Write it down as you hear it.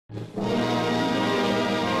The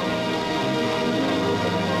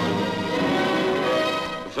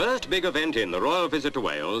first big event in the royal visit to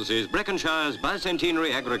Wales is Breckonshire's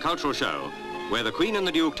bicentenary agricultural show, where the Queen and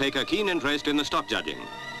the Duke take a keen interest in the stock judging.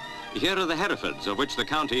 Here are the Herefords, of which the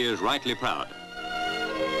county is rightly proud.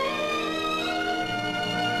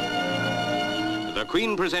 The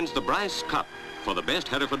Queen presents the Bryce Cup for the best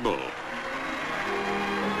Hereford bull.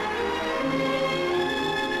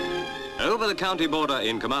 Over the county border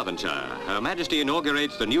in Carmarthenshire, Her Majesty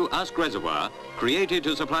inaugurates the new Usk reservoir, created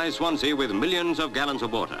to supply Swansea with millions of gallons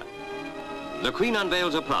of water. The Queen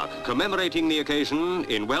unveils a plaque commemorating the occasion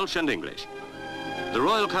in Welsh and English. The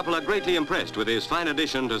royal couple are greatly impressed with this fine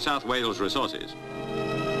addition to South Wales resources.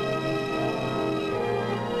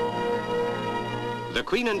 The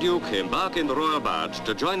Queen and Duke embark in the royal barge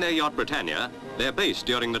to join their yacht Britannia, their base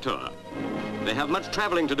during the tour. They have much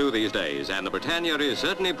travelling to do these days, and the Britannia is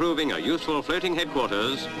certainly proving a useful floating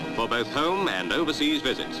headquarters for both home and overseas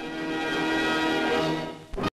visits.